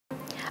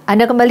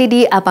Anda kembali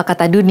di Apa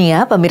Kata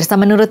Dunia, pemirsa.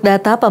 Menurut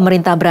data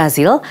pemerintah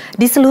Brazil,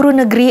 di seluruh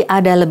negeri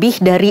ada lebih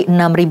dari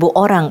 6.000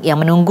 orang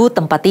yang menunggu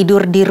tempat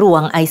tidur di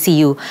ruang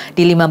ICU.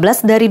 Di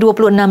 15 dari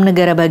 26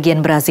 negara bagian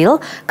Brazil,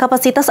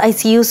 kapasitas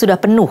ICU sudah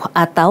penuh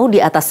atau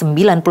di atas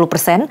 90%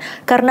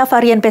 karena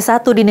varian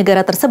P1 di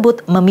negara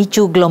tersebut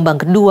memicu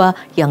gelombang kedua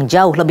yang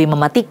jauh lebih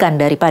mematikan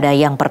daripada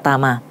yang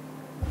pertama.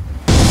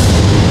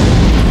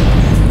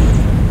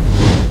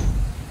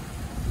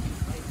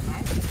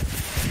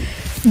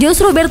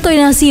 Jose Roberto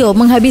Inácio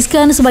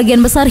menghabiskan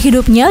sebagian besar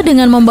hidupnya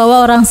dengan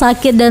membawa orang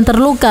sakit dan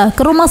terluka ke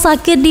rumah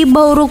sakit di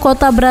Bauru,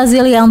 kota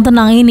Brazil yang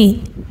tenang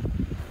ini.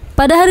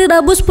 Pada hari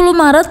Rabu 10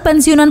 Maret,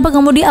 pensiunan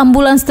pengemudi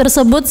ambulans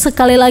tersebut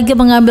sekali lagi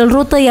mengambil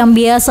rute yang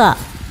biasa.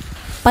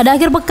 Pada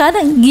akhir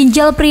pekan,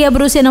 ginjal pria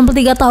berusia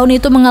 63 tahun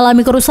itu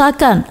mengalami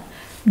kerusakan.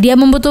 Dia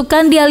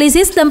membutuhkan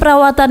dialisis dan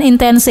perawatan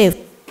intensif.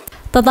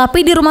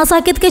 Tetapi di rumah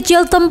sakit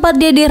kecil tempat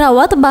dia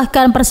dirawat,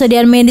 bahkan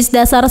persediaan medis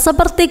dasar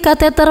seperti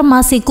kateter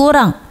masih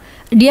kurang.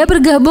 Dia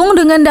bergabung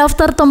dengan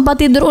daftar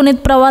tempat tidur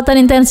unit perawatan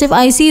intensif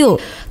ICU.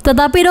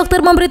 Tetapi dokter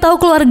memberitahu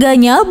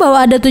keluarganya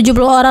bahwa ada 70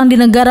 orang di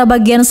negara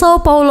bagian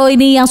Sao Paulo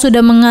ini yang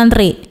sudah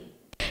mengantri.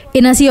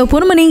 Inácio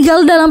pun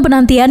meninggal dalam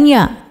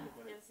penantiannya.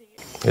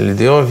 Ele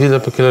deu a vida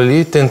para aquilo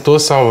ali, tentou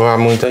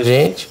salvar muita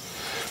gente,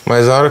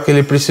 mas a hora que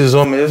ele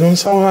precisou mesmo não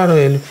salvaram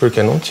ele,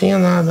 porque não tinha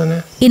nada,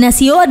 né?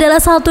 Inácio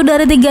adalah satu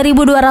dari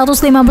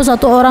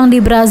 3.251 orang di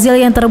Brazil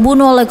yang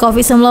terbunuh oleh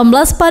Covid-19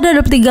 pada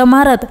 23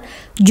 Maret.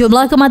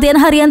 Jumlah kematian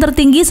harian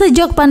tertinggi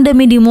sejak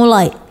pandemi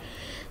dimulai.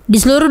 Di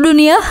seluruh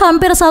dunia,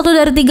 hampir 1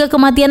 dari 3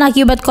 kematian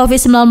akibat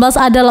Covid-19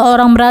 adalah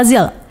orang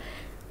Brazil.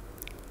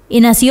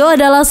 Inácio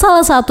adalah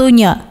salah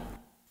satunya.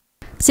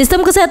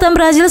 Sistem kesehatan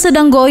Brazil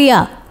sedang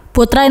goyah.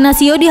 Putra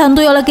Inácio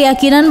dihantui oleh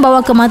keyakinan bahwa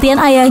kematian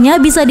ayahnya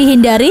bisa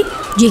dihindari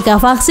jika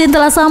vaksin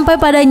telah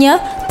sampai padanya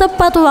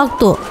tepat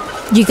waktu,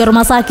 jika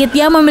rumah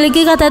sakitnya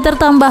memiliki kateter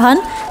tambahan,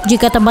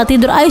 jika tempat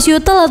tidur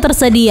ICU telah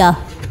tersedia.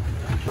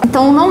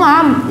 Então não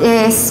há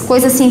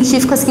coisas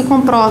científicas que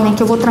comprovem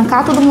que eu vou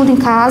trancar todo mundo em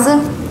casa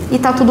e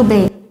tá tudo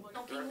bem.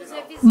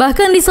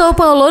 Bahkan di Sao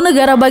Paulo,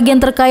 negara bagian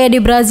terkaya di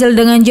Brazil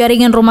dengan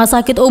jaringan rumah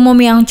sakit umum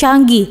yang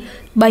canggih,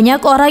 banyak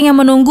orang yang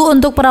menunggu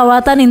untuk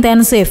perawatan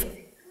intensif.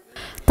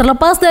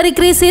 Terlepas dari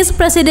krisis,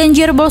 Presiden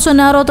Jair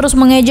Bolsonaro terus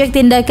mengejek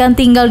tindakan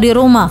tinggal di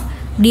rumah.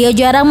 Dia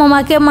jarang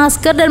memakai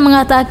masker dan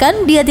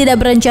mengatakan dia tidak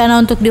berencana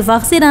untuk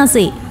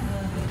divaksinasi.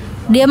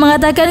 Dia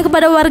mengatakan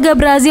kepada warga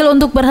Brazil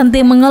untuk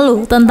berhenti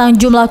mengeluh tentang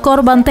jumlah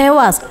korban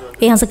tewas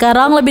yang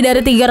sekarang lebih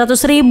dari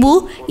 300.000,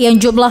 yang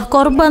jumlah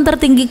korban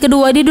tertinggi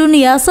kedua di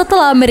dunia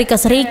setelah Amerika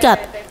Serikat.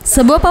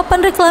 Sebuah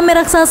papan reklame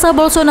raksasa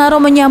Bolsonaro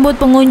menyambut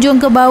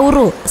pengunjung ke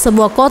Bauru,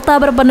 sebuah kota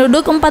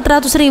berpenduduk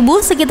 400.000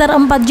 sekitar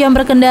 4 jam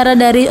berkendara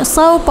dari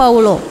Sao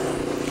Paulo.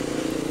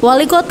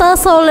 Wali kota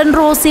Saulen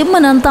Rossi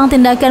menentang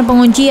tindakan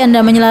penguncian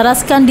dan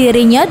menyelaraskan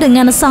dirinya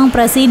dengan sang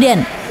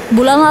presiden.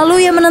 Bulan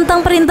lalu ia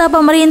menentang perintah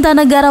pemerintah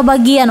negara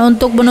bagian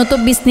untuk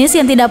menutup bisnis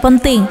yang tidak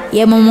penting,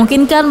 yang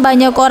memungkinkan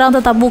banyak orang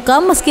tetap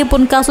buka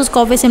meskipun kasus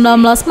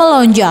Covid-19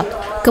 melonjak.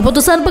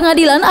 Keputusan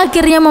pengadilan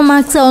akhirnya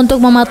memaksa untuk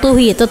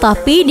mematuhi,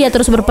 tetapi dia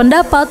terus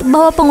berpendapat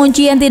bahwa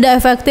penguncian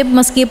tidak efektif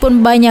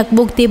meskipun banyak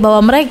bukti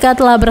bahwa mereka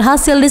telah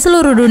berhasil di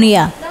seluruh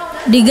dunia.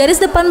 Di garis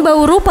depan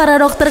Bauru,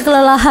 para dokter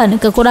kelelahan,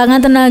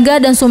 kekurangan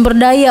tenaga dan sumber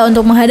daya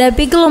untuk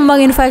menghadapi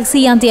gelombang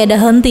infeksi yang tiada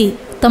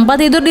henti.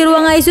 Tempat tidur di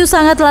ruang ICU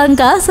sangat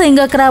langka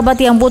sehingga kerabat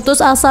yang putus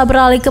asa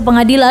beralih ke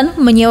pengadilan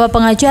menyewa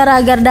pengacara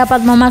agar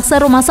dapat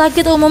memaksa rumah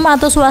sakit umum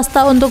atau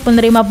swasta untuk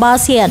menerima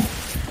pasien.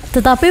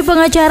 Tetapi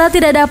pengacara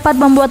tidak dapat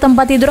membuat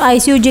tempat tidur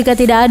ICU jika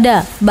tidak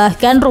ada.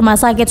 Bahkan rumah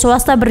sakit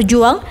swasta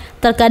berjuang,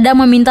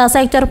 terkadang meminta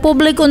sektor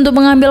publik untuk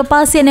mengambil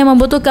pasien yang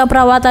membutuhkan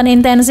perawatan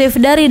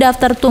intensif dari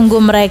daftar tunggu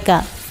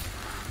mereka.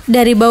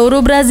 Dari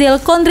Bauru,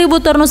 Brazil,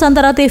 kontributor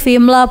Nusantara TV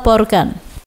melaporkan.